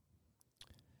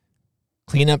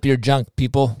 Clean up your junk,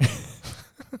 people.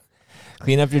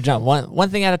 Clean up your junk. One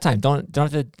thing at a time. Don't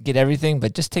have to get everything,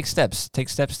 but just take steps. Take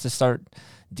steps to start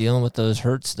dealing with those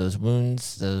hurts, those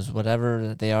wounds, those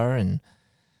whatever they are, and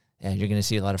you're going to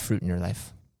see a lot of fruit in your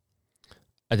life.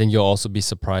 I think you'll also be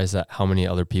surprised at how many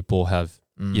other people have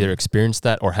either experienced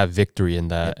that or have victory in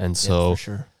that. And so, for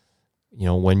sure.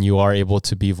 When you are able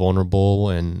to be vulnerable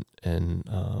and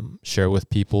share with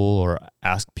people or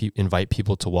invite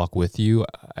people to walk with you,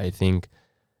 I think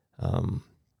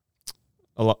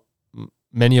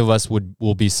many of us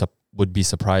would be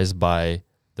surprised by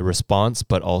the response,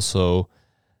 but also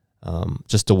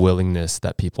just the willingness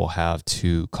that people have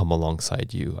to come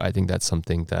alongside you. I think that's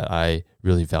something that I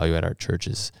really value at our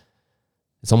churches.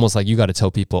 It's almost like you got to tell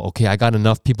people, okay, I got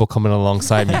enough people coming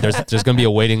alongside me. There's going to be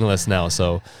a waiting list now.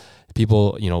 So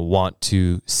people, want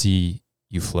to see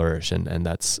you flourish, and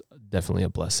that's definitely a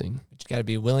blessing. But you got to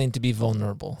be willing to be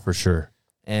vulnerable. For sure.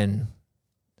 And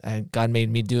God made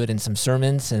me do it in some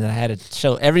sermons, and I had to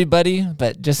show everybody,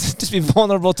 but just be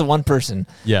vulnerable to one person.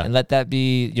 Yeah. And let that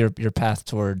be your path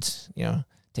towards,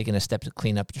 taking a step to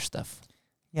clean up your stuff.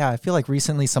 Yeah, I feel like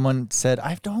recently someone said,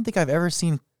 I don't think I've ever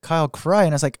seen Kyle cry.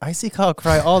 And I was like, I see Kyle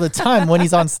cry all the time when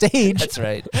he's on stage. That's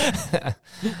right.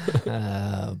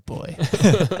 Boy.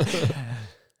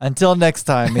 Until next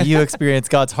time, may you experience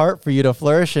God's heart for you to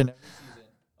flourish in every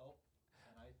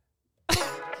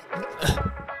season.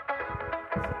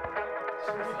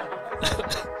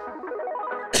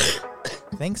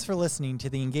 Thanks for listening to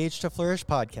the Engage to Flourish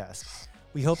podcast.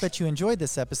 We hope that you enjoyed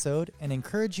this episode and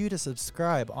encourage you to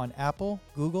subscribe on Apple,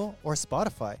 Google, or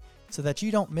Spotify so that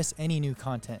you don't miss any new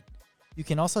content. You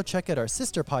can also check out our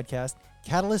sister podcast,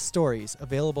 Catalyst Stories,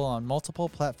 available on multiple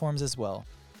platforms as well.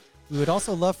 We would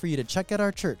also love for you to check out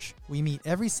our church. We meet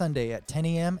every Sunday at 10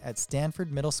 a.m. at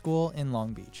Stanford Middle School in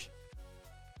Long Beach.